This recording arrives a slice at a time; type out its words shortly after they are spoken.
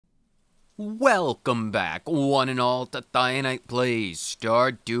Welcome back, one and all, to Thionite Plays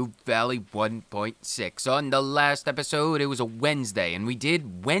Stardew Valley 1.6. On the last episode, it was a Wednesday, and we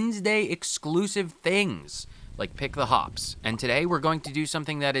did Wednesday exclusive things, like pick the hops. And today, we're going to do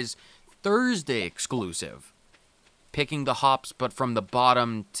something that is Thursday exclusive. Picking the hops, but from the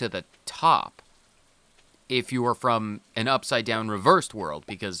bottom to the top. If you are from an upside-down reversed world,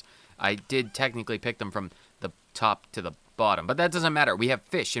 because I did technically pick them from the top to the bottom, but that doesn't matter. We have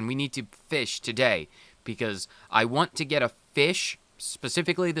fish, and we need to fish today because I want to get a fish,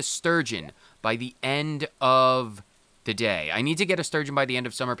 specifically the sturgeon, by the end of the day. I need to get a sturgeon by the end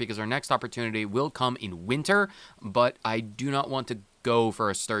of summer because our next opportunity will come in winter, but I do not want to go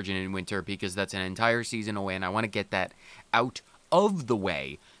for a sturgeon in winter because that's an entire season away, and I want to get that out of the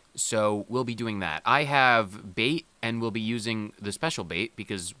way. So we'll be doing that. I have bait, and we'll be using the special bait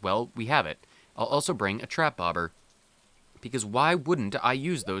because, well, we have it. I'll also bring a trap bobber. Because why wouldn't I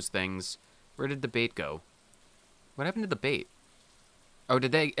use those things? Where did the bait go? What happened to the bait? Oh,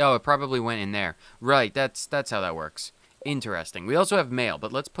 did they? Oh, it probably went in there. Right, that's how that works. Interesting. We also have mail,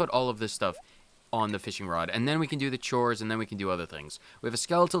 but let's put all of this stuff on the fishing rod. And then we can do the chores, and then we can do other things. We have a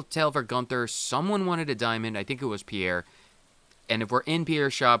skeletal tail for Gunther. Someone wanted a diamond. I think it was Pierre. And if we're in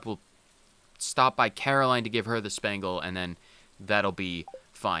Pierre's shop, we'll stop by Caroline to give her the spangle, and then that'll be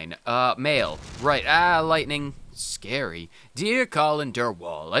fine. Mail. Right. Lightning. Scary. Dear Collin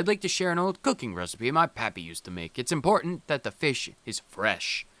Derwall, I'd like to share an old cooking recipe my pappy used to make. It's important that the fish is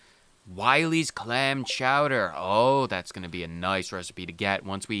fresh. Wiley's clam chowder. Oh, that's going to be a nice recipe to get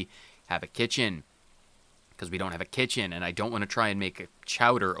once we have a kitchen. Because we don't have a kitchen, and I don't want to try and make a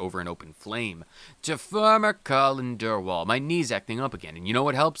chowder over an open flame. To Farmer Collin Derwall. My knee's acting up again, and you know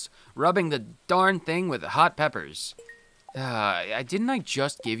what helps? Rubbing the darn thing with hot peppers. Didn't I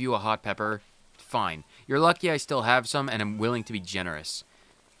just give you a hot pepper? Fine. You're lucky I still have some, and I'm willing to be generous.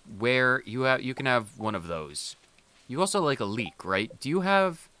 Where you can have one of those. You also like a leek, right? Do you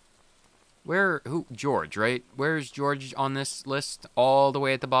have... George, right? Where's George on this list? All the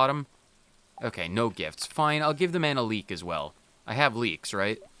way at the bottom? Okay, no gifts. Fine, I'll give the man a leek as well. I have leeks,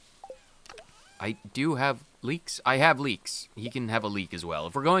 right? I do have leeks? I have leeks. He can have a leek as well.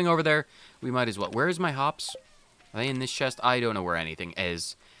 If we're going over there, we might as well. Where's my hops? Are they in this chest? I don't know where anything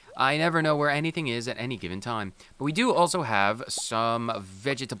is. I never know where anything is at any given time. But we do also have some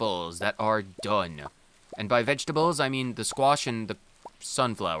vegetables that are done. And by vegetables, I mean the squash and the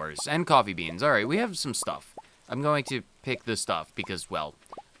sunflowers and coffee beans. All right, we have some stuff. I'm going to pick the stuff because, well,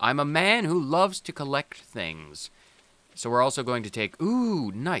 I'm a man who loves to collect things. So we're also going to take...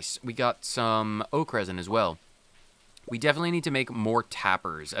 Ooh, nice. We got some oak resin as well. We definitely need to make more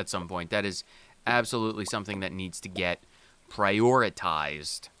tappers at some point. That is absolutely something that needs to get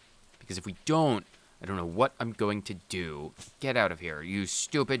prioritized. Because if we don't, I don't know what I'm going to do. Get out of here, you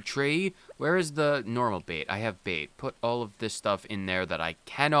stupid tree. Where is the normal bait? I have bait. Put all of this stuff in there that I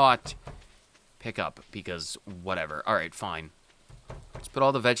cannot pick up because whatever. All right, fine. Let's put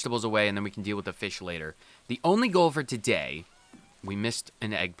all the vegetables away and then we can deal with the fish later. The only goal for today, we missed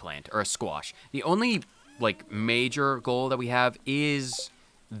an eggplant or a squash. The only like major goal that we have is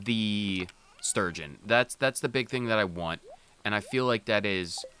the sturgeon. That's the big thing that I want, and I feel like that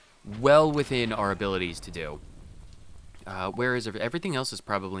is well within our abilities to do. Where is everything else is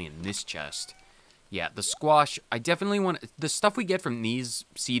probably in this chest. Yeah, the squash, I definitely want... The stuff we get from these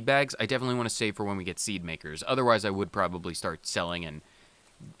seed bags, I definitely want to save for when we get seed makers. Otherwise, I would probably start selling and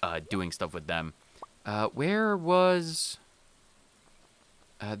doing stuff with them. Where was...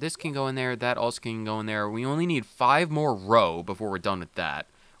 this can go in there, that also can go in there. We only need 5 more row before we're done with that,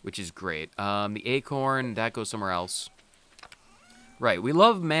 which is great. The acorn, that goes somewhere else. Right, we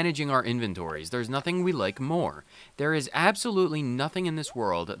love managing our inventories. There's nothing we like more. There is absolutely nothing in this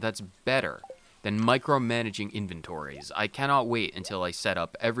world that's better than micromanaging inventories. I cannot wait until I set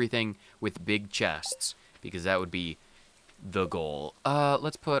up everything with big chests, because that would be the goal.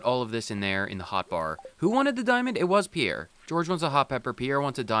 Let's put all of this in there in the hotbar. Who wanted the diamond? It was Pierre. George wants a hot pepper. Pierre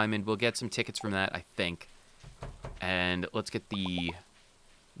wants a diamond. We'll get some tickets from that, I think. And let's get the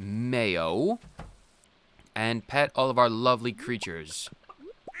mayo. And pet all of our lovely creatures.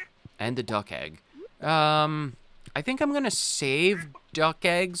 And the duck egg. I think I'm going to save duck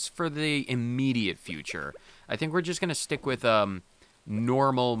eggs for the immediate future. I think we're just going to stick with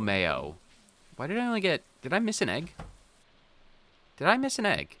normal mayo. Why did I only get... Did I miss an egg? Did I miss an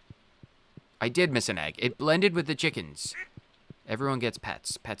egg? I did miss an egg. It blended with the chickens. Everyone gets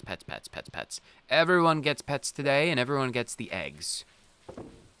pets. Pets, pets, pets, pets, pets. Everyone gets pets today, and everyone gets the eggs.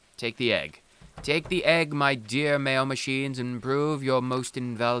 Take the egg. Take the egg, my dear mail machines, and prove your most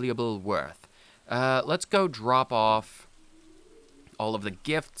invaluable worth. Let's go drop off all of the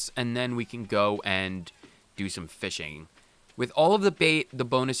gifts, and then we can go and do some fishing. With all of the bait, the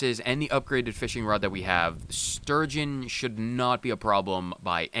bonuses, and the upgraded fishing rod that we have, sturgeon should not be a problem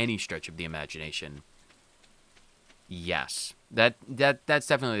by any stretch of the imagination. Yes, that's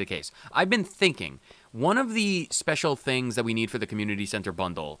definitely the case. I've been thinking, one of the special things that we need for the community center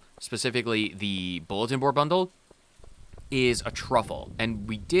bundle, specifically the bulletin board bundle, is a truffle. And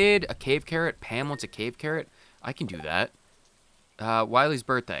we did a cave carrot. Pam wants a cave carrot. I can do that. Wiley's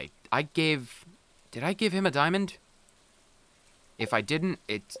birthday. Did I give him a diamond? If I didn't,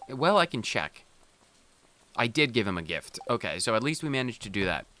 well, I can check. I did give him a gift. Okay, so at least we managed to do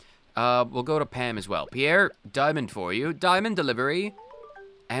that. We'll go to Pam as well. Pierre, diamond for you. Diamond delivery.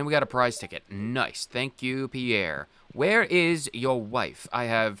 And we got a prize ticket. Nice. Thank you, Pierre. Where is your wife? I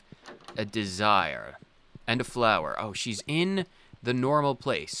have a desire and a flower. Oh, she's in the normal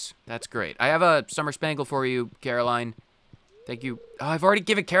place. That's great. I have a summer spangle for you, Caroline. Thank you. Oh, I've already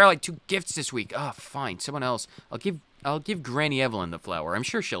given Caroline 2 gifts this week. Oh, fine. Someone else. I'll give Granny Evelyn the flower. I'm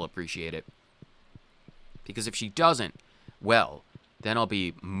sure she'll appreciate it. Because if she doesn't, well, then I'll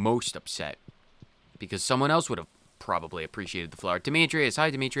be most upset. Because someone else would have probably appreciated the flower. Demetrius. Hi,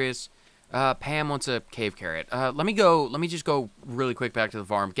 Demetrius. Pam wants a cave carrot. Let me just go really quick back to the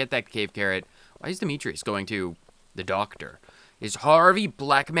farm. Get that cave carrot. Why is Demetrius going to the doctor? Is Harvey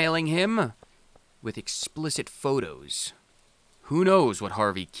blackmailing him with explicit photos? Who knows what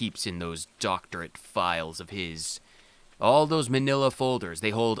Harvey keeps in those doctorate files of his? All those manila folders,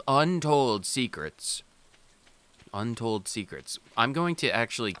 they hold untold secrets. Untold secrets. I'm going to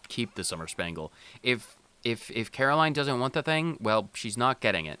actually keep the summer spangle. If Caroline doesn't want the thing, well, she's not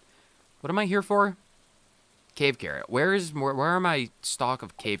getting it. What am I here for? Cave carrot. Where are my stock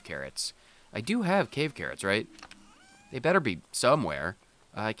of cave carrots? I do have cave carrots, right? They better be somewhere.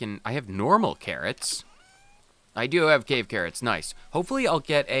 I have normal carrots. I do have cave carrots. Nice. Hopefully I'll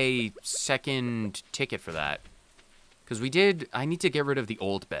get a second ticket for that. Because I need to get rid of the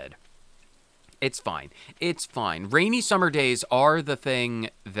old bed. It's fine. It's fine. Rainy summer days are the thing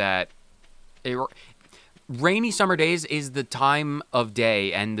that... Rainy summer days is the time of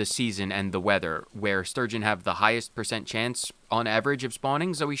day and the season and the weather where sturgeon have the highest % chance on average of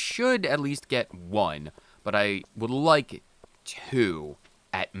spawning. So we should at least get 1. But I would like 2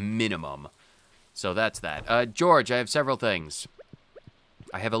 at minimum. So that's that. George, I have several things.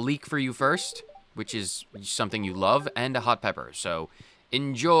 I have a leek for you first, which is something you love, and a hot pepper. So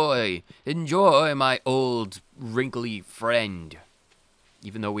enjoy my old wrinkly friend.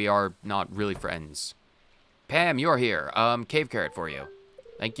 Even though we are not really friends. Pam, you're here. Cave carrot for you.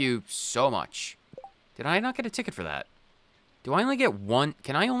 Thank you so much. Did I not get a ticket for that? Do I only get 1?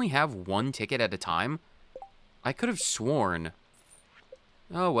 Can I only have 1 ticket at a time? I could have sworn.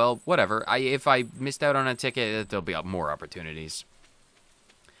 Oh, well, whatever. If I missed out on a ticket, there'll be more opportunities.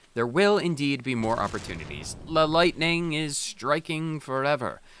 There will indeed be more opportunities. The lightning is striking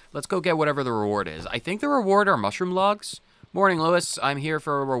forever. Let's go get whatever the reward is. I think the reward are mushroom logs. Morning, Lewis. I'm here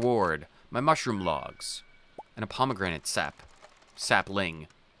for a reward. My mushroom logs. And a pomegranate sapling.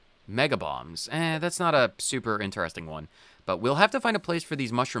 Mega bombs. That's not a super interesting one. But we'll have to find a place for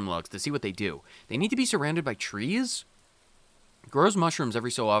these mushroom logs to see what they do. They need to be surrounded by trees? It grows mushrooms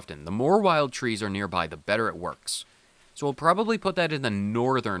every so often. The more wild trees are nearby, the better it works. So we'll probably put that in the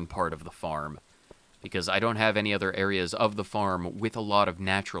northern part of the farm. Because I don't have any other areas of the farm with a lot of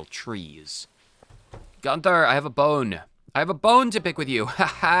natural trees. Gunther, I have a bone. I have a bone to pick with you.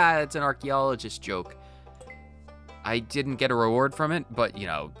 Haha, it's an archaeologist joke. I didn't get a reward from it, but, you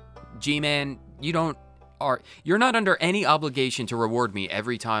know, G-Man, you're not under any obligation to reward me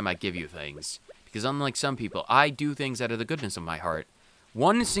every time I give you things. Because unlike some people, I do things out of the goodness of my heart.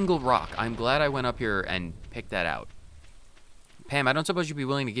 1 single rock. I'm glad I went up here and picked that out. Pam, I don't suppose you'd be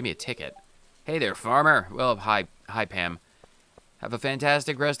willing to give me a ticket. Hey there, farmer. Well, hi, Pam. Have a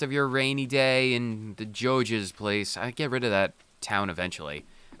fantastic rest of your rainy day in the Joja's place. I get rid of that town eventually.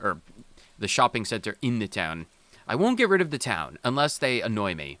 Or the shopping center in the town. I won't get rid of the town unless they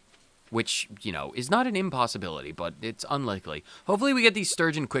annoy me. Which, you know, is not an impossibility, but it's unlikely. Hopefully we get these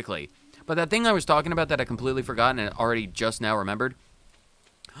sturgeon quickly. But that thing I was talking about that I completely forgot and already just now remembered.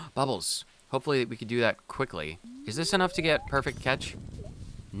 Bubbles. Hopefully we could do that quickly. Is this enough to get perfect catch?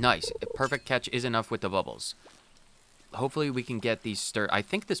 Nice. Perfect catch is enough with the bubbles. Hopefully we can get these I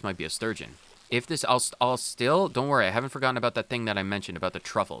think this might be a sturgeon. If this, I'll still, don't worry, I haven't forgotten about that thing that I mentioned about the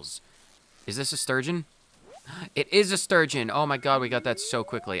truffles. Is this a sturgeon? It is a sturgeon. Oh my god, we got that so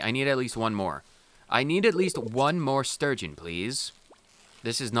quickly. I need at least 1 more. I need at least 1 more sturgeon, please.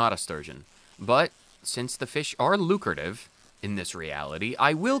 This is not a sturgeon. But since the fish are lucrative in this reality,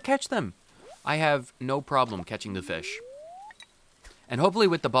 I will catch them. I have no problem catching the fish. And hopefully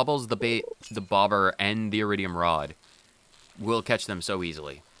with the bubbles, the bait, the bobber, and the iridium rod, we'll catch them so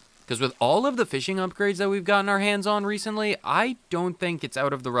easily. Because with all of the fishing upgrades that we've gotten our hands on recently, I don't think it's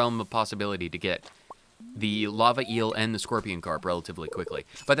out of the realm of possibility to get the lava eel and the scorpion carp relatively quickly.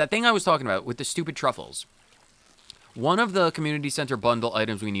 But that thing I was talking about with the stupid truffles, one of the community center bundle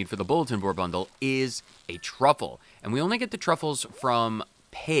items we need for the bulletin board bundle is a truffle. And we only get the truffles from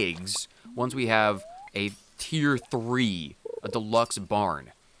pigs once we have a tier 3, a deluxe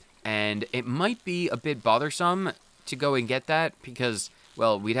barn. And it might be a bit bothersome to go and get that because,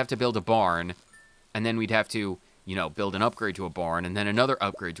 well, we'd have to build a barn, and then we'd have to, you know, build an upgrade to a barn, and then another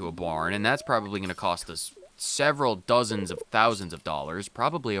upgrade to a barn, and that's probably going to cost us several dozens of thousands of dollars,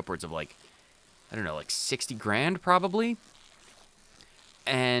 probably upwards of, like, I don't know, like 60 grand, probably.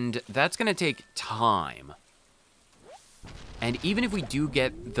 And that's going to take time. And even if we do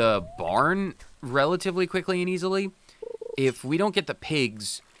get the barn relatively quickly and easily, if we don't get the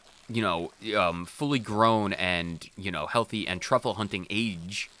pigs, you know, fully grown and, you know, healthy and truffle hunting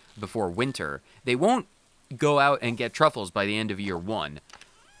age before winter, they won't go out and get truffles by the end of year 1.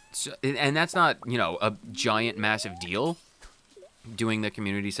 So, and that's not, you know, a giant, massive deal, doing the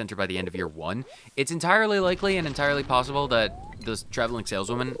community center by the end of year 1. It's entirely likely and entirely possible that this traveling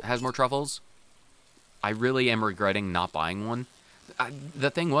saleswoman has more truffles. I really am regretting not buying one. The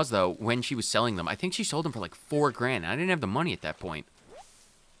thing was, though, when she was selling them, I think she sold them for like 4 grand. I didn't have the money at that point.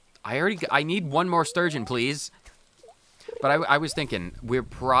 I need one more sturgeon, please. But I was thinking, we're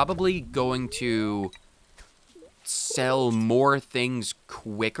probably going to sell more things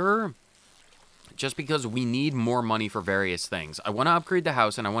quicker just because we need more money for various things. I want to upgrade the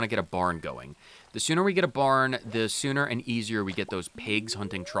house and I want to get a barn going. The sooner we get a barn, the sooner and easier we get those pigs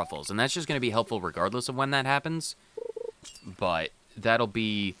hunting truffles. And that's just going to be helpful regardless of when that happens. But that'll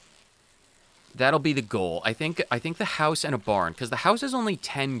be the goal. I think the house and a barn, because the house is only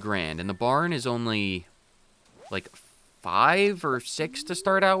 10 grand and the barn is only like 5 or 6 to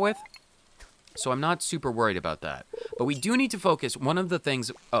start out with. So I'm not super worried about that. But we do need to focus. One of the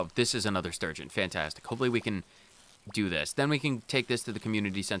things... Oh, this is another sturgeon. Fantastic. Hopefully we can do this. Then we can take this to the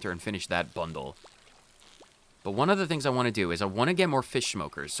community center and finish that bundle. But one of the things I want to do is I want to get more fish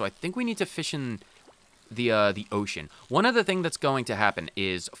smokers. So I think we need to fish in the ocean. One other thing that's going to happen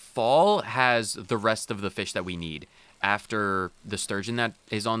is fall has the rest of the fish that we need after the sturgeon that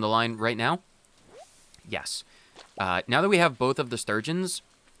is on the line right now. Yes. Now that we have both of the sturgeons...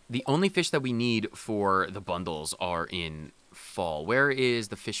 The only fish that we need for the bundles are in fall. Where is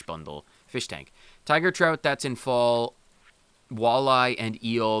the fish bundle? Fish tank. Tiger trout, that's in fall. Walleye and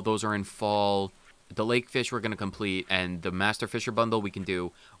eel, those are in fall. The lake fish we're going to complete. And the master fisher bundle we can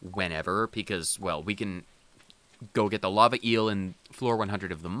do whenever. Because, well, we can go get the lava eel in floor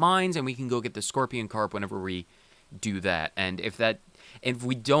 100 of the mines. And we can go get the scorpion carp whenever we do that. And if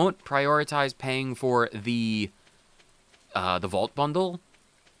we don't prioritize paying for the vault bundle...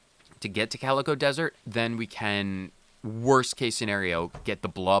 to get to Calico Desert, then we can, worst case scenario, get the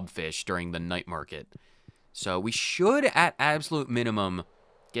blobfish during the night market. So we should, at absolute minimum,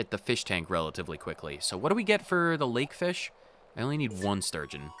 get the fish tank relatively quickly. So what do we get for the lake fish? I only need 1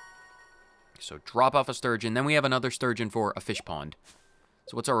 sturgeon. So drop off a sturgeon. Then we have another sturgeon for a fish pond.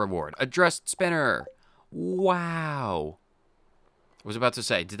 So what's our reward? A dressed spinner. Wow. I was about to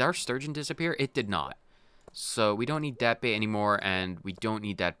say, did our sturgeon disappear? It did not. So we don't need that bait anymore, and we don't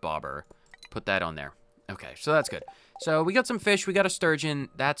need that bobber. Put that on there. Okay, so that's good. So we got some fish, we got a sturgeon.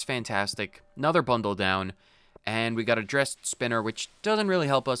 That's fantastic. Another bundle down. And we got a dressed spinner, which doesn't really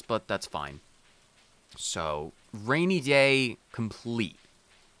help us, but that's fine. So, rainy day complete.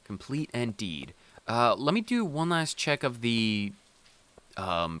 Complete indeed. Let me do one last check of the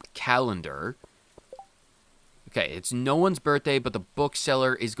calendar. Okay, it's no one's birthday, but the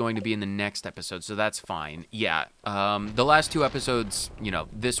bookseller is going to be in the next episode, so that's fine. Yeah, the last 2 episodes, you know,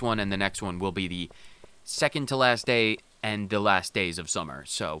 this one and the next one will be the second to last day and the last days of summer.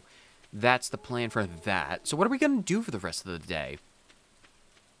 So that's the plan for that. So what are we going to do for the rest of the day?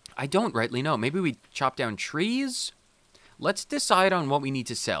 I don't rightly know. Maybe we chop down trees? Let's decide on what we need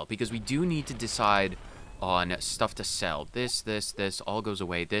to sell, because we do need to decide on stuff to sell. This all goes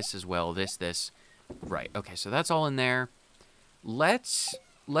away. This as well, this. Right, okay, so that's all in there. Let's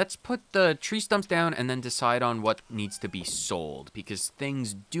put the tree stumps down and then decide on what needs to be sold, because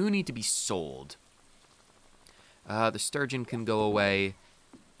things do need to be sold. The sturgeon can go away.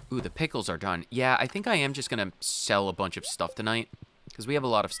 Ooh, the pickles are done. Yeah, I think I am just going to sell a bunch of stuff tonight, because we have a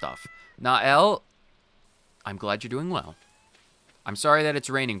lot of stuff. Nael, I'm glad you're doing well. I'm sorry that it's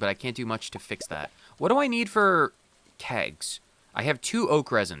raining, but I can't do much to fix that. What do I need for kegs? I have 2 oak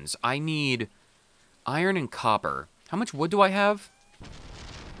resins. I need... iron and copper. How much wood do I have?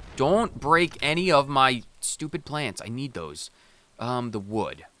 Don't break any of my stupid plants. I need those. The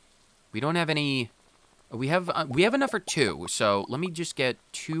wood. We don't have any... we have enough for 2, so let me just get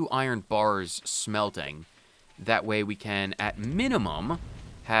 2 iron bars smelting. That way we can, at minimum,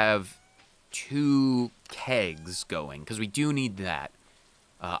 have 2 kegs going, because we do need that.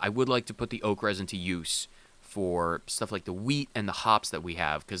 I would like to put the oak resin to use for stuff like the wheat and the hops that we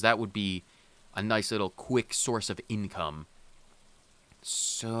have, because that would be a nice little quick source of income.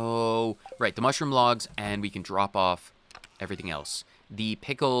 So, right, the mushroom logs, and we can drop off everything else. The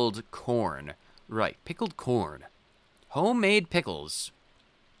pickled corn. Right, pickled corn. Homemade pickles.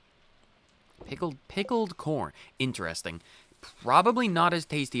 Pickled corn. Interesting. Probably not as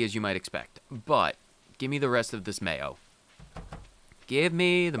tasty as you might expect, but give me the rest of this mayo. Give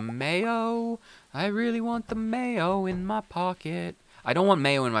me the mayo. I really want the mayo in my pocket. I don't want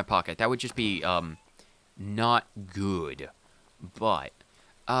mayo in my pocket. That would just be, not good. But,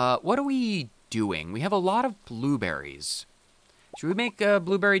 what are we doing? We have a lot of blueberries. Should we make,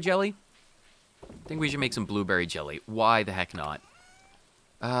 blueberry jelly? I think we should make some blueberry jelly. Why the heck not?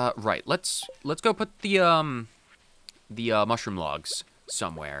 Right. Let's go put the mushroom logs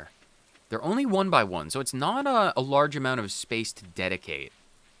somewhere. They're only 1 by 1, so it's not a large amount of space to dedicate.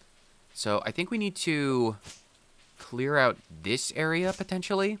 So I think we need to clear out this area,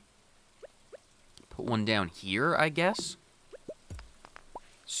 potentially. Put one down here, I guess.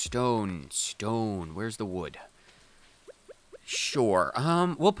 Stone. Where's the wood? Sure.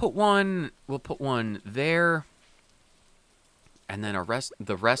 We'll put one there. And then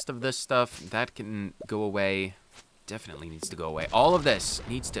the rest of this stuff, that can go away. Definitely needs to go away. All of this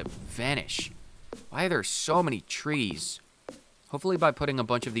needs to vanish. Why are there so many trees? Hopefully by putting a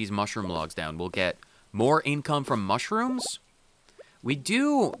bunch of these mushroom logs down, we'll get more income from mushrooms. I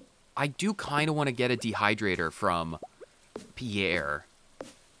do kind of want to get a dehydrator from Pierre.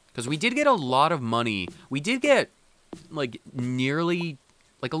 Because we did get a lot of money. We did get, like, nearly,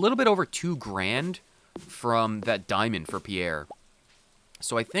 like, a little bit over 2 grand from that diamond for Pierre.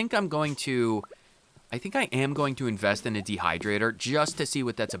 So I think I am going to invest in a dehydrator just to see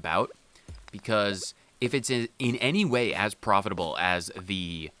what that's about. Because if it's in any way as profitable as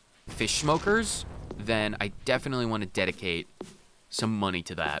the fish smokers, then I definitely want to dedicate some money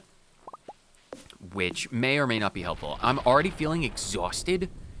to that. Which may or may not be helpful. I'm already feeling exhausted.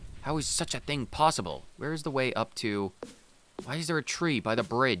 How is such a thing possible? Where is the way up to... Why is there a tree by the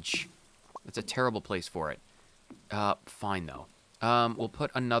bridge? That's a terrible place for it. Fine, though. We'll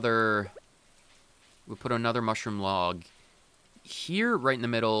put another mushroom log here, right in the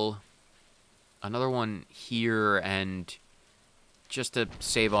middle. Another one here, and just to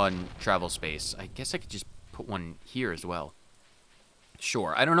save on travel space, I guess I could just put one here as well.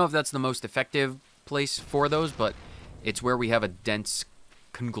 Sure. I don't know if that's the most effective place for those, but it's where we have a dense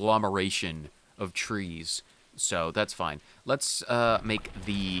conglomeration of trees, so that's fine. Let's make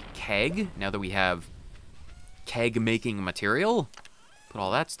the keg, now that we have keg-making material. Put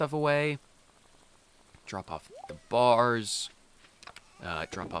all that stuff away. Drop off the bars.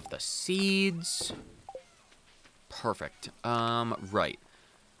 Drop off the seeds. Perfect. Right.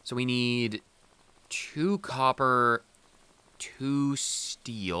 So we need 2 copper, 2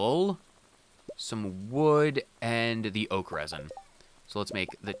 steel, some wood, and the oak resin. So let's make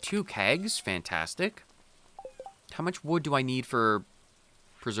the 2 kegs. Fantastic. How much wood do I need for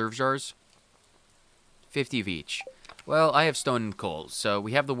preserve jars? 50 of each. Well, I have stone and coal, so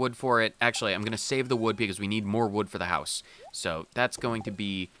we have the wood for it. Actually, I'm going to save the wood because we need more wood for the house. So that's going to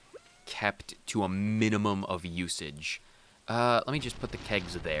be kept to a minimum of usage. Let me just put the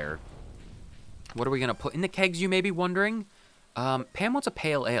kegs there. What are we going to put in the kegs, you may be wondering? Pam wants a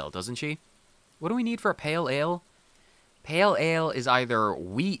pale ale, doesn't she? What do we need for a pale ale? Pale ale is either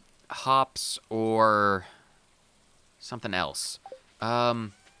wheat, hops, or something else.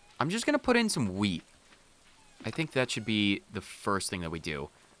 I'm just going to put in some wheat. I think that should be the first thing that we do.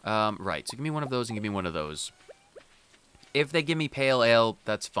 Right, so give me one of those and give me one of those. If they give me pale ale,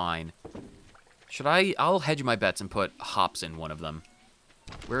 that's fine. I'll hedge my bets and put hops in one of them.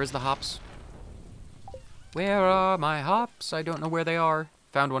 Where is the hops? Where are my hops? I don't know where they are.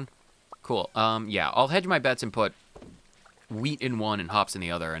 Found one. Cool. Yeah, I'll hedge my bets and put wheat in one and hops in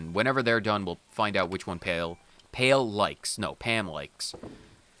the other, and whenever they're done, we'll find out which one Pam likes.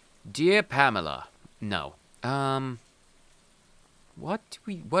 Dear Pamela. No. What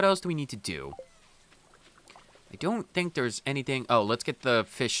else do we need to do? I don't think there's anything... Oh, let's get the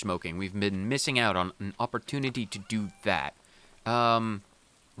fish smoking. We've been missing out on an opportunity to do that.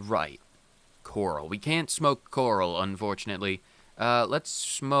 Right. Coral. We can't smoke coral, unfortunately. Let's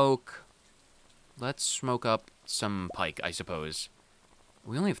smoke up some pike, I suppose.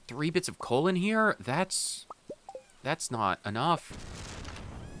 We only have 3 bits of coal in here? That's not enough.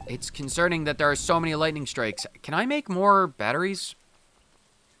 It's concerning that there are so many lightning strikes. Can I make more batteries?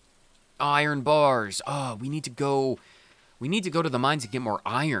 Iron bars. Oh, we need to go to the mines and get more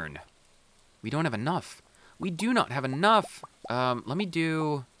iron. We don't have enough. We do not have enough. Let me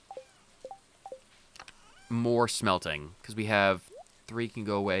do more smelting, because we have 3 can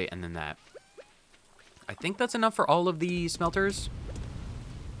go away, and then that. I think that's enough for all of the smelters.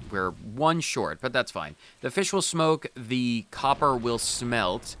 We're 1 short, but that's fine. The fish will smoke, the copper will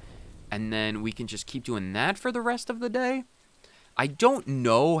smelt, and then we can just keep doing that for the rest of the day. I don't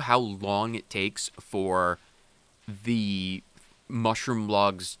know how long it takes for the mushroom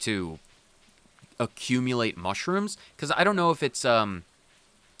logs to accumulate mushrooms, because I don't know if it's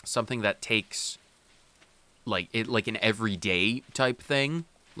something that takes like an everyday type thing,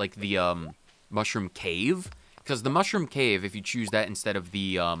 like the mushroom cave. Because the mushroom cave, if you choose that instead of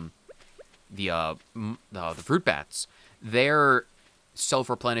the fruit bats, they're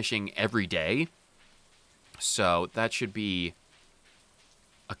self-replenishing every day. So that should be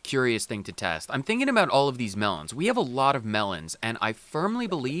a curious thing to test. I'm thinking about all of these melons. We have a lot of melons, and I firmly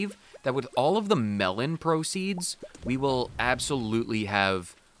believe that with all of the melon proceeds, we will absolutely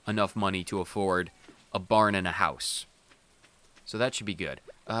have enough money to afford a barn and a house. So that should be good.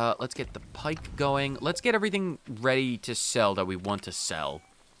 Let's get the pike going. Let's get everything ready to sell that we want to sell.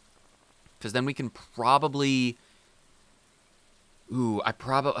 Because then we can probably... Ooh,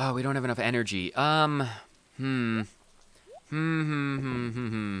 oh, we don't have enough energy.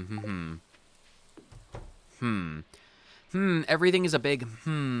 Everything is a big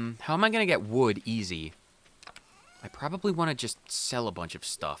How am I going to get wood easy? I probably want to just sell a bunch of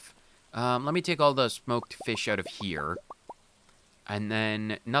stuff. Let me take all the smoked fish out of here. And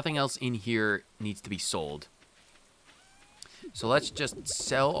then nothing else in here needs to be sold. So let's just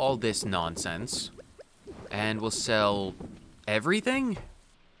sell all this nonsense. And we'll sell everything?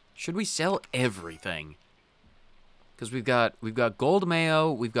 Should we sell everything? Because we've got gold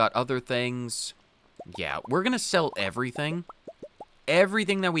mayo, we've got other things. Yeah, we're going to sell everything.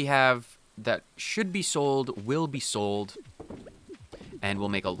 Everything that we have that should be sold will be sold. And we'll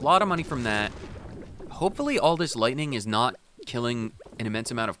make a lot of money from that. Hopefully all this lightning is not killing an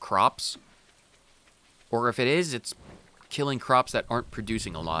immense amount of crops. Or if it is, it's killing crops that aren't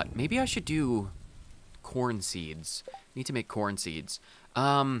producing a lot. Maybe I should do corn seeds. Need to make corn seeds.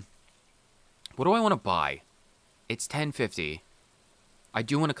 What do I want to buy? It's 1050. I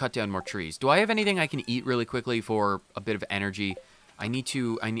do want to cut down more trees. Do I have anything I can eat really quickly for a bit of energy? I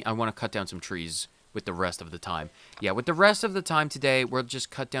want to cut down some trees with the rest of the time. Yeah, with the rest of the time today, we'll just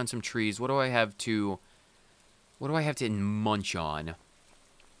cut down some trees. What do I have to munch on?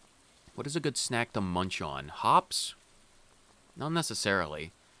 What is a good snack to munch on? Hops? Not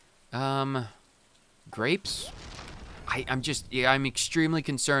necessarily. Grapes? I'm extremely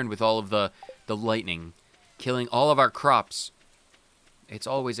concerned with all of the lightning killing all of our crops. It's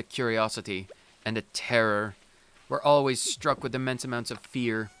always a curiosity and a terror. We're always struck with immense amounts of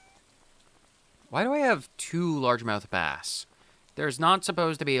fear. Why do I have 2 largemouth bass? There's not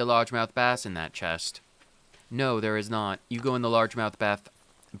supposed to be a largemouth bass in that chest. No, there is not. You go in the largemouth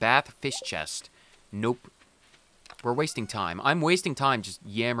bath fish chest. Nope. We're wasting time. I'm wasting time just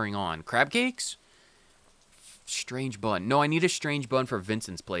yammering on. Crab cakes? Strange bun. No, I need a strange bun for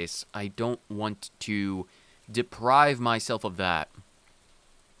Vincent's place. I don't want to deprive myself of that.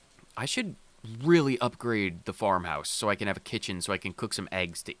 I should really upgrade the farmhouse so I can have a kitchen so I can cook some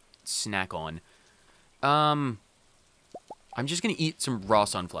eggs to snack on. I'm just going to eat some raw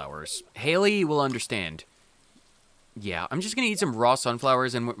sunflowers. Haley will understand. Yeah, I'm just going to eat some raw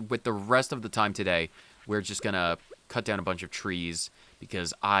sunflowers, and with the rest of the time today, we're just going to cut down a bunch of trees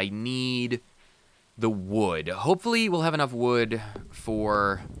because I need the wood. Hopefully, we'll have enough wood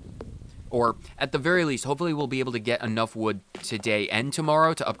for... Or, at the very least, hopefully we'll be able to get enough wood today and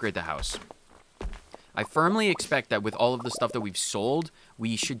tomorrow to upgrade the house. I firmly expect that with all of the stuff that we've sold,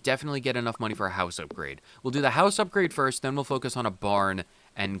 we should definitely get enough money for a house upgrade. We'll do the house upgrade first, then we'll focus on a barn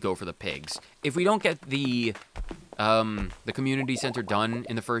and go for the pigs. If we don't get the community center done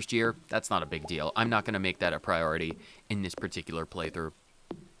in the first year, that's not a big deal. I'm not going to make that a priority in this particular playthrough.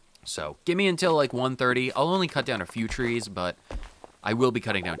 So, give me until like 1:30. I'll only cut down a few trees, but I will be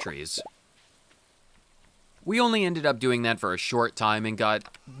cutting down trees. We only ended up doing that for a short time and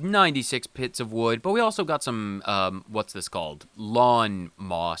got 96 pits of wood, but we also got some, what's this called? Lawn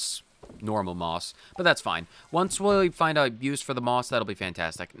moss. Normal moss. But that's fine. Once we find a use for the moss, that'll be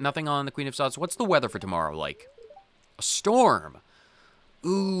fantastic. Nothing on the Queen of Sods. What's the weather for tomorrow like? A storm.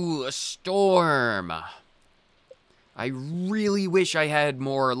 Ooh, a storm. I really wish I had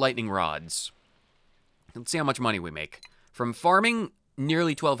more lightning rods. Let's see how much money we make. From farming,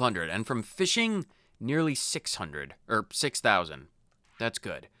 nearly 1,200. And from fishing, nearly 600. Or 6,000. That's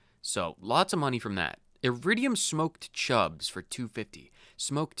good. So, lots of money from that. Iridium smoked chubs for 250.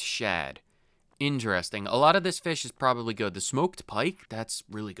 Smoked shad. Interesting. A lot of this fish is probably good. The smoked pike, that's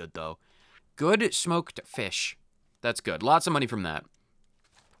really good, though. Good smoked fish. That's good. Lots of money from that.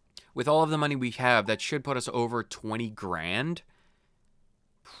 With all of the money we have, that should put us over 20 grand.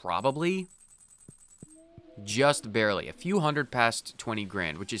 Probably. Just barely. A few hundred past 20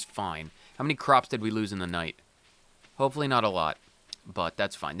 grand, which is fine. How many crops did we lose in the night? Hopefully not a lot, but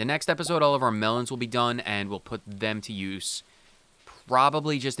that's fine. The next episode, all of our melons will be done, and we'll put them to use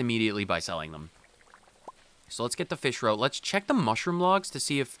probably just immediately by selling them. So let's get the fish roe. Let's check the mushroom logs to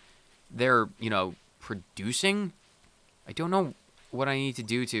see if they're, you know, producing. I don't know what I need to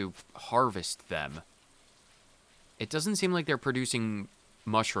do to harvest them. It doesn't seem like they're producing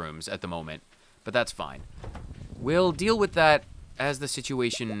mushrooms at the moment, but that's fine. We'll deal with that as the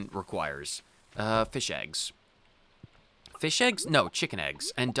situation requires. Fish eggs. Fish eggs? No, chicken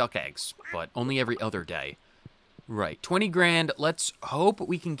eggs and duck eggs, but only every other day. Right, 20 grand. Let's hope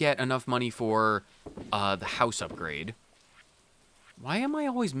we can get enough money for the house upgrade. Why am I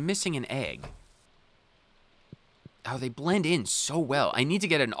always missing an egg? Oh, they blend in so well. I need to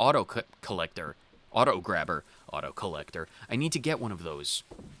get an auto collector. Auto grabber. Auto collector. I need to get one of those.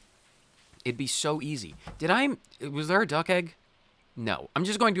 It'd be so easy. Was there a duck egg? No. I'm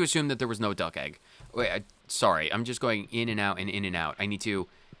just going to assume that there was no duck egg. Wait, sorry. I'm just going in and out and in and out. I need to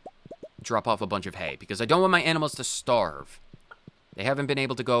drop off a bunch of hay because I don't want my animals to starve. They haven't been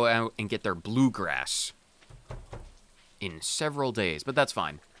able to go out and get their bluegrass in several days, but that's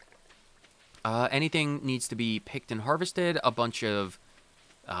fine. Anything needs to be picked and harvested. A bunch of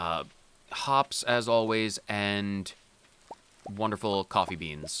hops, as always, and wonderful coffee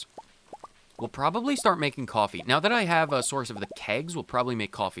beans. We'll probably start making coffee. Now that I have a source of the kegs, we'll probably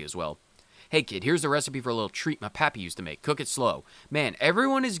make coffee as well. Hey, kid, here's the recipe for a little treat my pappy used to make. Cook it slow. Man,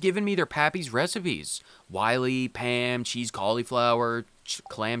 everyone is giving me their pappy's recipes. Wiley, Pam, cheese cauliflower,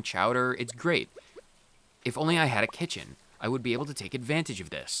 clam chowder. It's great. If only I had a kitchen, I would be able to take advantage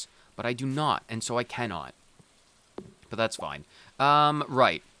of this. But I do not, and so I cannot. But that's fine.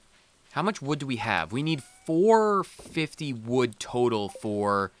 Right. How much wood do we have? We need 450 wood total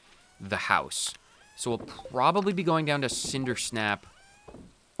for the house. So we'll probably be going down to Cinder Snap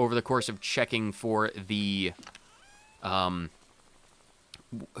over the course of checking for the,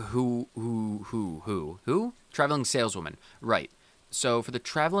 Traveling saleswoman. Right. So for the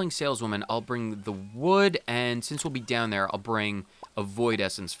traveling saleswoman, I'll bring the wood, and since we'll be down there, I'll bring a void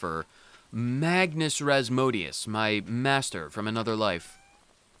essence for Magnus Rasmodius, my master from another life.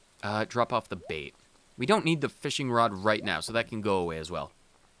 Drop off the bait. We don't need the fishing rod right now, so that can go away as well.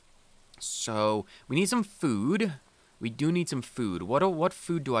 So, we need some food. We do need some food. What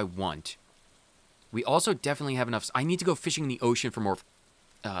food do I want? We also definitely have enough. I need to go fishing in the ocean for more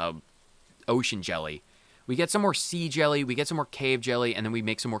ocean jelly. We get some more sea jelly, we get some more cave jelly, and then we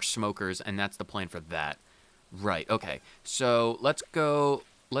make some more smokers, and that's the plan for that. Right, okay. So, let's go.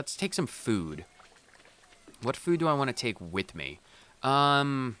 Let's take some food. What food do I want to take with me?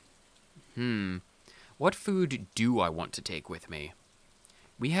 What food do I want to take with me?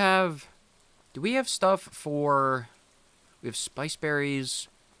 We have... Do we have stuff for... We have spice berries.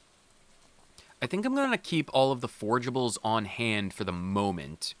 I think I'm going to keep all of the forageables on hand for the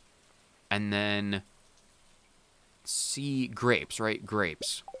moment. And then... See, grapes, right?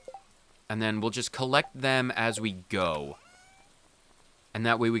 Grapes. And then we'll just collect them as we go. And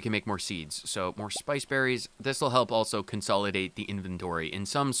that way we can make more seeds. So, more spice berries. This will help also consolidate the inventory in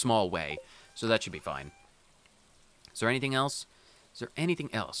some small way. So that should be fine. Is there anything else? Is there anything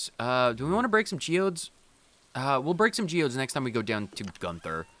else? Do we want to break some geodes? We'll break some geodes next time we go down to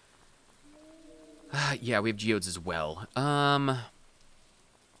Gunther. Yeah, we have geodes as well.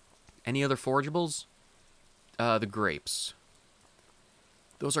 Any other forageables? The grapes.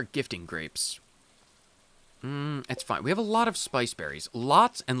 Those are gifting grapes. It's fine. We have a lot of spice berries.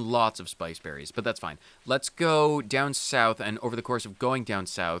 Lots and lots of spice berries, but that's fine. Let's go down south, and over the course of going down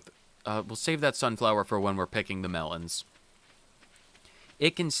south, we'll save that sunflower for when we're picking the melons.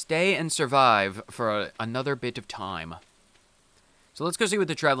 It can stay and survive for another bit of time. So let's go see what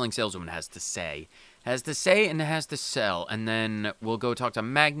the traveling saleswoman has to say. Has to say and has to sell, and then we'll go talk to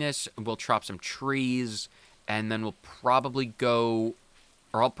Magnus, we'll chop some trees, and then we'll probably go...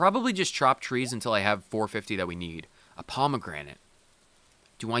 Or I'll probably just chop trees until I have 450 that we need. A pomegranate.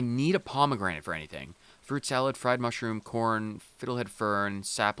 Do I need a pomegranate for anything? Fruit salad, fried mushroom, corn, fiddlehead fern,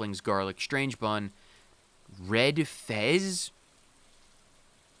 saplings, garlic, strange bun, Red fez?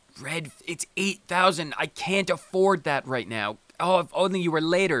 It's 8,000. I can't afford that right now. Oh, if only you were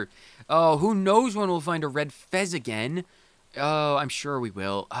later. Oh, who knows when we'll find a red fez again? Oh, I'm sure we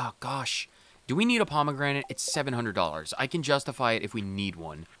will. Oh, gosh. Do we need a pomegranate? It's $700. I can justify it if we need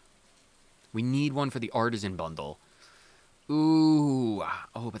one. We need one for the artisan bundle. Ooh.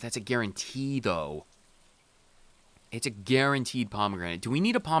 Oh, but that's a guarantee, though. It's a guaranteed pomegranate. Do we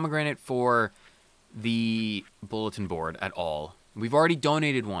need a pomegranate for the bulletin board at all? We've already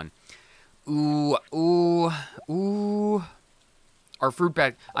donated one. Ooh. Our fruit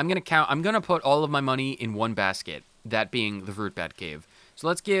bat. I'm going to put all of my money in one basket, that being the fruit bat cave. So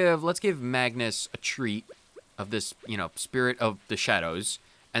let's give Magnus a treat of this, spirit of the shadows.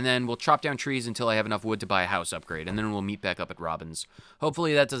 And then we'll chop down trees until I have enough wood to buy a house upgrade. And then we'll meet back up at Robin's.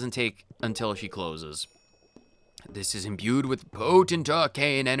 Hopefully that doesn't take until she closes. This is imbued with potent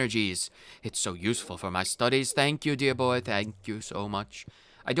arcane energies. It's so useful for my studies. Thank you, dear boy. Thank you so much.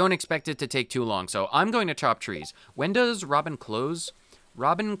 I don't expect it to take too long, so I'm going to chop trees. When does Robin close?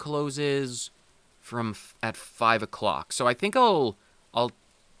 Robin closes at 5 o'clock. So I think I'll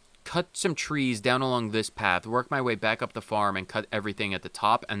cut some trees down along this path, work my way back up the farm, and cut everything at the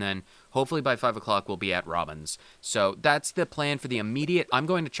top, and then hopefully by 5 o'clock we'll be at Robin's. So that's the plan for the immediate. I'm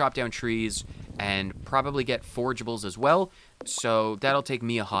going to chop down trees and probably get forageables as well, so that'll take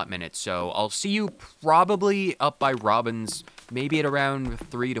me a hot minute. So I'll see you probably up by Robin's, maybe at around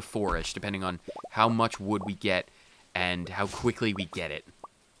 3 to 4-ish, depending on how much wood we get and how quickly we get it.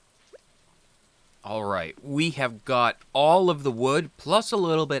 All right, we have got all of the wood, plus a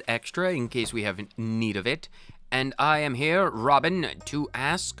little bit extra in case we have need of it. And I am here, Robin, to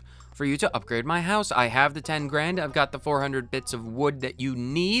ask for you to upgrade my house. I have the 10 grand, I've got the 400 bits of wood that you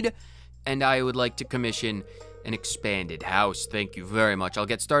need, and I would like to commission an expanded house. Thank you very much. I'll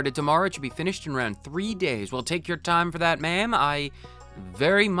get started tomorrow. It should be finished in around 3 days. Well, take your time for that, ma'am. I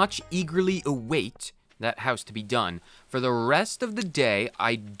very much eagerly await that house to be done. For the rest of the day,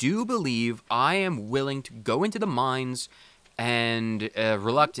 I do believe I am willing to go into the mines and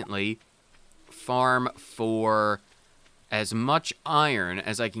reluctantly farm for as much iron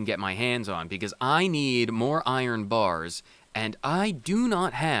as I can get my hands on, because I need more iron bars, and I do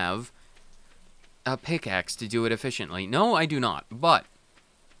not have a pickaxe to do it efficiently. No, I do not, but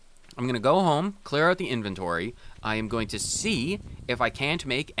I'm going to go home, clear out the inventory. I am going to see if I can't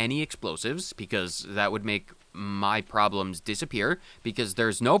make any explosives, because that would make my problems disappear, because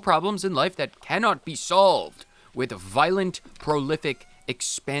there's no problems in life that cannot be solved with violent, prolific,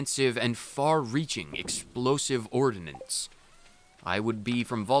 expansive, and far-reaching explosive ordnance. I would be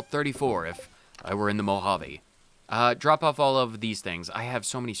from Vault 34 if I were in the Mojave. Drop off all of these things. I have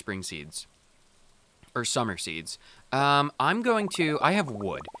so many spring seeds. Or summer seeds. I have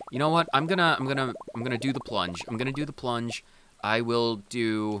wood. You know what? I'm gonna do the plunge. I will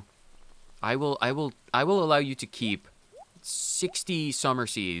allow you to keep 60 summer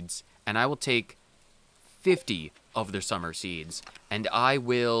seeds, and I will take 50 of the summer seeds, and I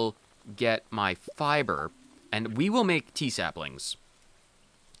will get my fiber, and we will make tea saplings.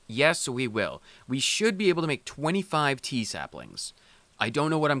 Yes, we will. We should be able to make 25 tea saplings. I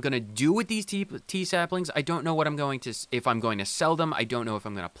don't know what I'm going to do with these tea saplings. I don't know if I'm going to sell them. I don't know if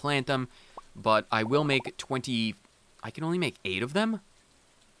I'm going to plant them, but I will make 20. I can only make 8 of them?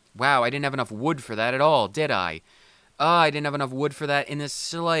 Wow, I didn't have enough wood for that at all, did I? I didn't have enough wood for that in the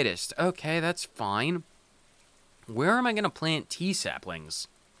slightest. Okay, that's fine. Where am I going to plant tea saplings?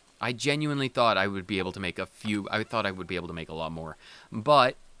 I genuinely thought I would be able to make a few. I thought I would be able to make a lot more.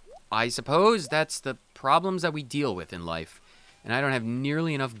 But I suppose that's the problems that we deal with in life. And I don't have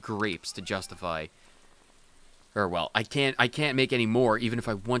nearly enough grapes to justify. Or, well, I can't make any more, even if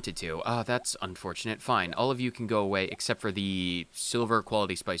I wanted to. That's unfortunate. Fine, all of you can go away, except for the silver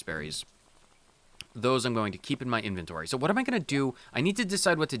quality spice berries. Those I'm going to keep in my inventory. So what am I going to do? I need to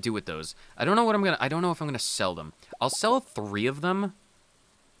decide what to do with those. I don't know if I'm going to sell them. I'll sell 3 of them.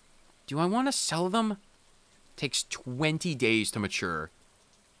 Do I want to sell them? Takes 20 days to mature.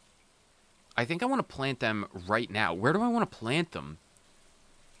 I think I want to plant them right now. Where do I want to plant them?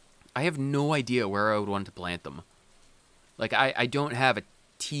 I have no idea where I would want to plant them. Like, I don't have a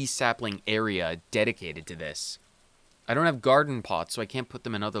tea sapling area dedicated to this. I don't have garden pots, so I can't put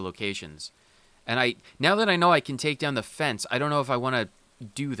them in other locations. And now that I know I can take down the fence, I don't know if I want to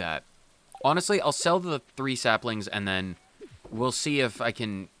do that. Honestly, I'll sell the 3 saplings, and then we'll see if I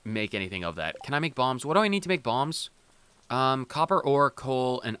can make anything of that. Can I make bombs? What do I need to make bombs? Copper ore,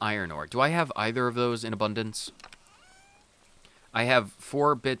 coal, and iron ore. Do I have either of those in abundance? I have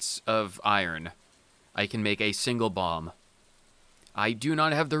 4 bits of iron. I can make a single bomb. I do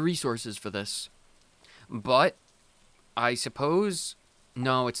not have the resources for this. But I suppose...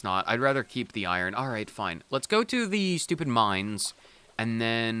 No, it's not. I'd rather keep the iron. All right, fine. Let's go to the stupid mines, and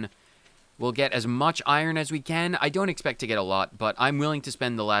then we'll get as much iron as we can. I don't expect to get a lot, but I'm willing to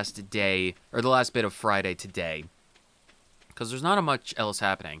spend the last day, or the last bit of Friday today, because there's not much else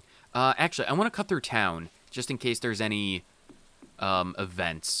happening. Actually, I want to cut through town, just in case there's any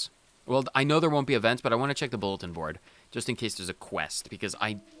events. Well, I know there won't be events, but I want to check the bulletin board, just in case there's a quest, because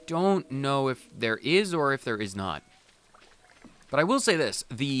I don't know if there is or if there is not. But I will say this,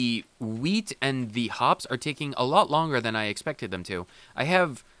 the wheat and the hops are taking a lot longer than I expected them to. I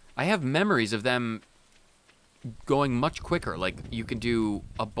have memories of them going much quicker. Like, you could do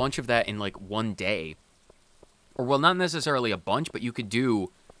a bunch of that in, like, one day. Or, well, not necessarily a bunch, but you could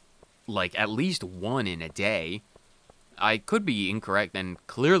do, like, at least one in a day. I could be incorrect, and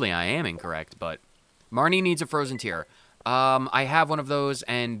clearly I am incorrect, but Marnie needs a frozen tear. I have one of those,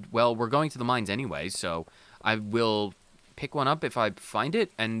 and, well, we're going to the mines anyway, so I will pick one up if I find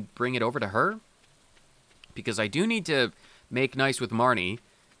it and bring it over to her, because I do need to make nice with Marnie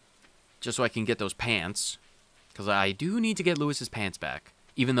just so I can get those pants, because I do need to get Lewis's pants back,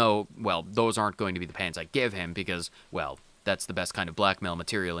 even though, well, those aren't going to be the pants I give him, because, well, that's the best kind of blackmail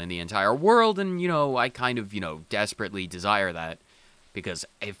material in the entire world, and, you know, I kind of, you know, desperately desire that, because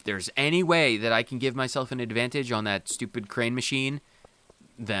if there's any way that I can give myself an advantage on that stupid crane machine,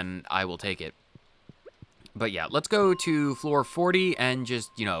 then I will take it. But yeah, let's go to floor 40 and just,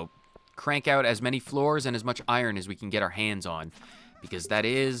 you know, crank out as many floors and as much iron as we can get our hands on, because that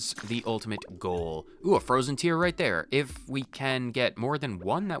is the ultimate goal. Ooh, a frozen tier right there. If we can get more than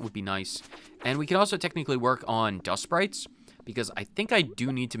one, that would be nice. And we can also technically work on dust sprites, because I think I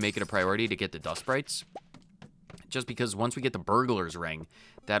do need to make it a priority to get the dust sprites. Just because once we get the burglar's ring,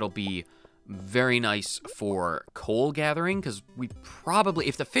 that'll be very nice for coal gathering, because we probably,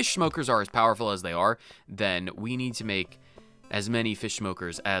 if the fish smokers are as powerful as they are, then we need to make as many fish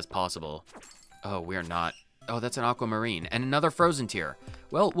smokers as possible. Oh, we're not. Oh, that's an aquamarine. And another frozen tier.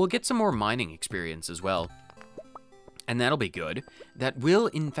 Well, we'll get some more mining experience as well. And that'll be good. That will,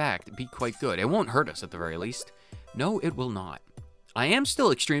 in fact, be quite good. It won't hurt us at the very least. No, it will not. I am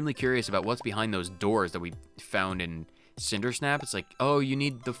still extremely curious about what's behind those doors that we found in Cindersnap. It's like, oh, you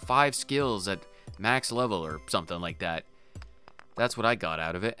need the 5 skills at max level or something like that. That's what I got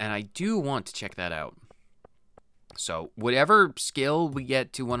out of it, and I do want to check that out. So whatever skill we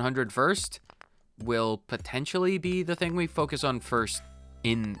get to 100 first will potentially be the thing we focus on first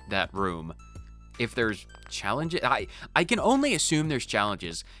in that room. If there's challenges, I can only assume there's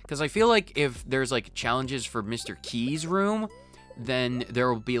challenges, because I feel like if there's like challenges for Mr. Key's room, then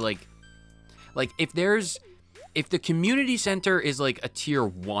there will be like if the community center is like a tier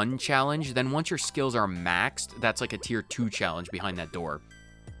 1 challenge, then once your skills are maxed, that's like a tier 2 challenge behind that door.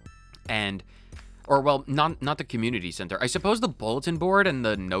 And, or well, not the community center. I suppose the bulletin board and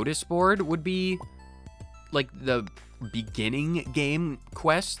the notice board would be like the beginning game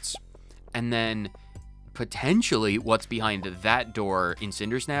quests. And then potentially what's behind that door in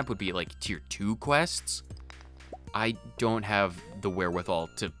Cindersnap would be like tier 2 quests. I don't have the wherewithal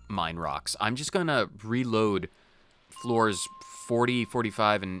to mine rocks. I'm just gonna reload floors 40,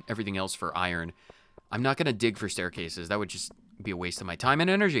 45, and everything else for iron. I'm not gonna dig for staircases. That would just be a waste of my time and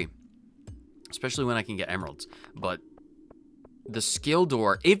energy, especially when I can get emeralds. But the skill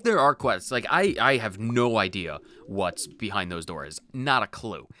door, if there are quests, like I have no idea what's behind those doors. Not a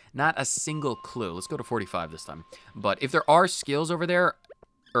clue. Not a single clue. Let's go to 45 this time. But if there are skills over there,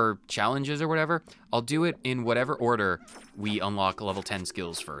 or challenges or whatever, I'll do it in whatever order we unlock level 10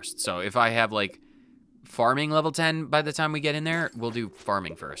 skills first. So if I have like farming level 10 by the time we get in there, we'll do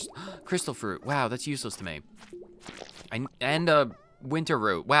farming first. Crystal fruit. Wow, that's useless to me. And winter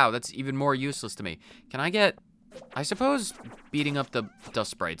root. Wow, that's even more useless to me. Can I get... I suppose beating up the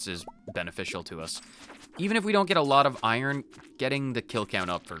dust sprites is beneficial to us. Even if we don't get a lot of iron, getting the kill count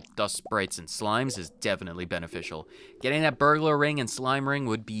up for dust sprites and slimes is definitely beneficial. Getting that burglar ring and slime ring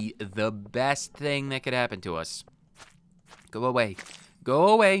would be the best thing that could happen to us. Go away. Go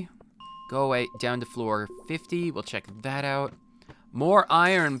away. Go away. Down to floor 50. We'll check that out. More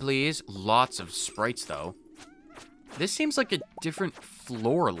iron, please. Lots of sprites, though. This seems like a different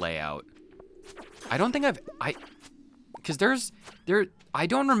floor layout. I don't think because I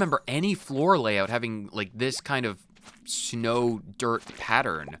don't remember any floor layout having like this kind of snow dirt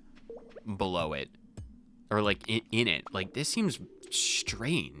pattern below it, or like in it. Like, this seems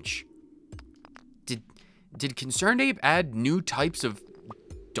strange. Did Concerned Ape add new types of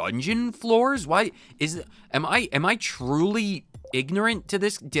dungeon floors? Why am I truly ignorant to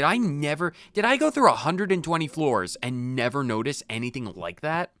this? Did I go through 120 floors and never notice anything like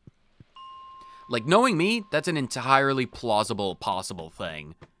that? Like, knowing me, that's an entirely plausible, possible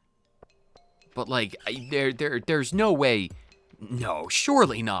thing. But, like, there's no way. No,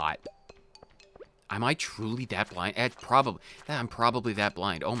 surely not. Am I truly that blind? I'm probably that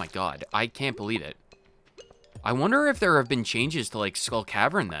blind. Oh my god, I can't believe it. I wonder if there have been changes to, like, Skull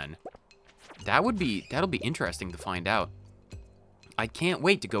Cavern then. That'll be interesting to find out. I can't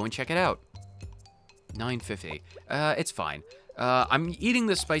wait to go and check it out. 950. It's fine. I'm eating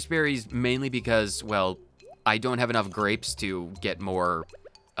the spice berries mainly because, well, I don't have enough grapes to get more,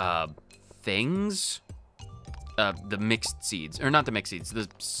 things. The mixed seeds. Or not the mixed seeds, the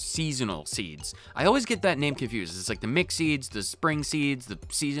seasonal seeds. I always get that name confused. It's like the mixed seeds, the spring seeds, the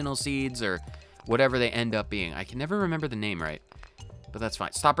seasonal seeds, or whatever they end up being. I can never remember the name right. But that's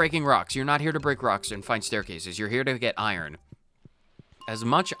fine. Stop breaking rocks. You're not here to break rocks and find staircases. You're here to get iron. As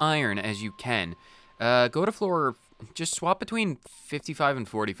much iron as you can. Go to floor... Just swap between 55 and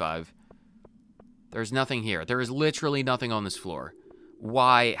 45. There's nothing here. There is literally nothing on this floor.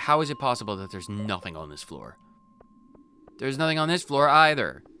 Why? How is it possible that there's nothing on this floor? There's nothing on this floor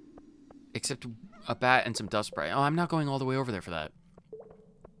either. Except a bat and some dust spray. Oh, I'm not going all the way over there for that.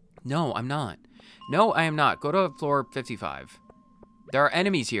 No, I'm not. No, I am not. Go to floor 55. There are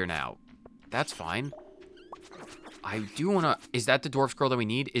enemies here now. That's fine. I do want to... Is that the dwarf scroll that we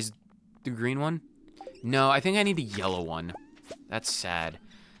need? Is the green one? No, I think I need the yellow one. That's sad.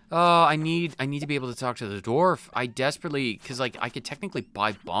 Oh, I need to be able to talk to the dwarf. I desperately... Because, like, I could technically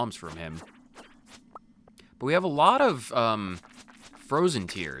buy bombs from him. But we have a lot of, frozen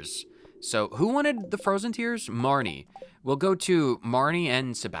tears. So, who wanted the frozen tears? Marnie. We'll go to Marnie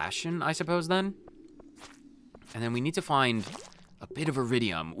and Sebastian, I suppose, then. And then we need to find a bit of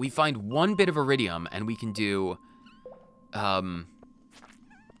iridium. We find one bit of iridium, and we can do,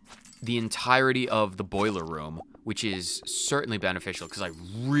 the entirety of the boiler room, which is certainly beneficial, because I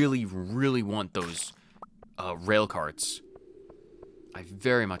really, really want those, rail carts. I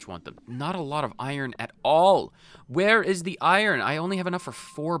very much want them. Not a lot of iron at all. Where is the iron? I only have enough for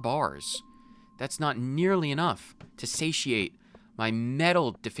 4 bars. That's not nearly enough to satiate my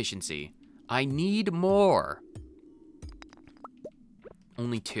metal deficiency. I need more.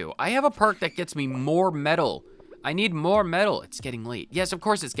 Only 2. I have a perk that gets me more metal. I need more metal. It's getting late. Yes, of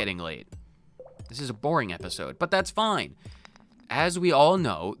course it's getting late. This is a boring episode, but that's fine. As we all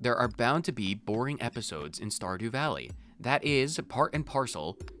know, there are bound to be boring episodes in Stardew Valley. That is part and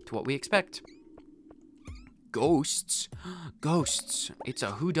parcel to what we expect. Ghosts? Ghosts. It's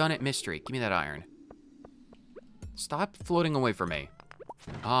a whodunit mystery. Give me that iron. Stop floating away from me.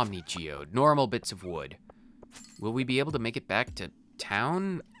 Omni-geode. Normal bits of wood. Will we be able to make it back to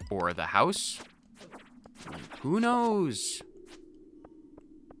town or the house? Who knows?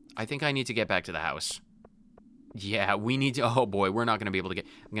 I think I need to get back to the house. Yeah, we need to... Oh boy, we're not going to be able to get...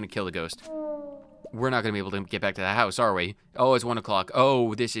 I'm going to kill the ghost. We're not going to be able to get back to the house, are we? Oh, it's 1 o'clock.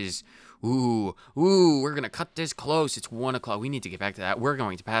 Oh, this is... Ooh, we're going to cut this close. It's 1 o'clock. We need to get back to that. We're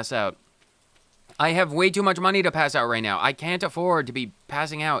going to pass out. I have way too much money to pass out right now. I can't afford to be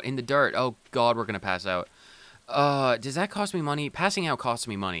passing out in the dirt. Oh, God, we're going to pass out. Does that cost me money? Passing out costs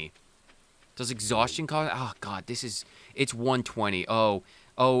me money. Does exhaustion cost... Oh, God, this is... It's 120. Oh,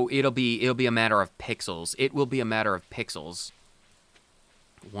 it'll be a matter of pixels. It will be a matter of pixels.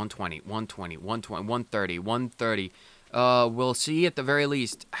 120, 120, 120, 130, 130. We'll see at the very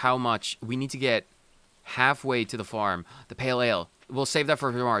least how much we need to get halfway to the farm. The pale ale. We'll save that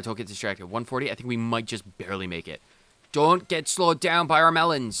for tomorrow. Don't get distracted. 140. I think we might just barely make it. Don't get slowed down by our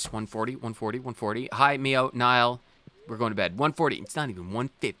melons. 140, 140, 140. Hi, Mio, Niall. We're going to bed. 140. It's not even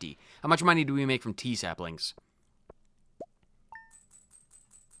 150. How much money do we make from tea saplings?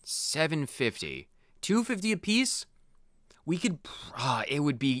 750. 250 a piece? We could, it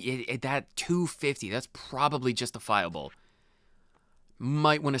would be, that 250, that's probably justifiable.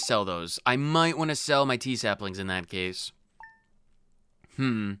 Might want to sell those. I might want to sell my tea saplings in that case.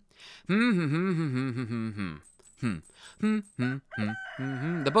 The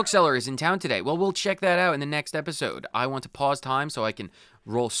bookseller is in town today. Well, we'll check that out in the next episode. I want to pause time so I can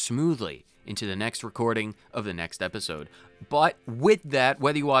roll smoothly into the next recording of the next episode. But with that,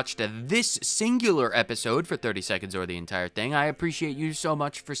 whether you watched this singular episode for 30 seconds or the entire thing, I appreciate you so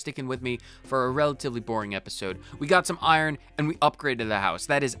much for sticking with me for a relatively boring episode. We got some iron and we upgraded the house.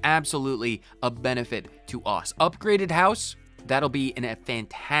 That is absolutely a benefit to us. Upgraded house, that'll be in a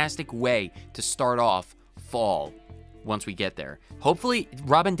fantastic way to start off fall once we get there. Hopefully,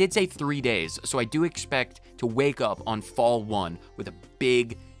 Robin did say 3 days, so I do expect to wake up on fall 1 with a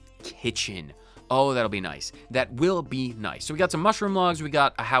big kitchen. Oh, that'll be nice. That will be nice. So we got some mushroom logs, we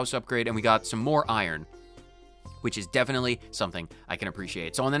got a house upgrade, and we got some more iron. which is definitely something I can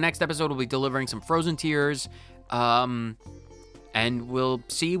appreciate. So on the next episode, we'll be delivering some frozen tears, and we'll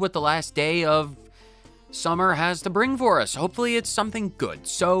see what the last day of summer has to bring for us. Hopefully it's something good.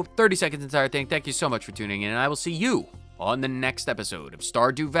 So 30 seconds entire thing. Thank you so much for tuning in, and I will see you on the next episode of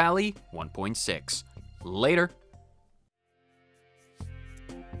Stardew Valley 1.6. Later.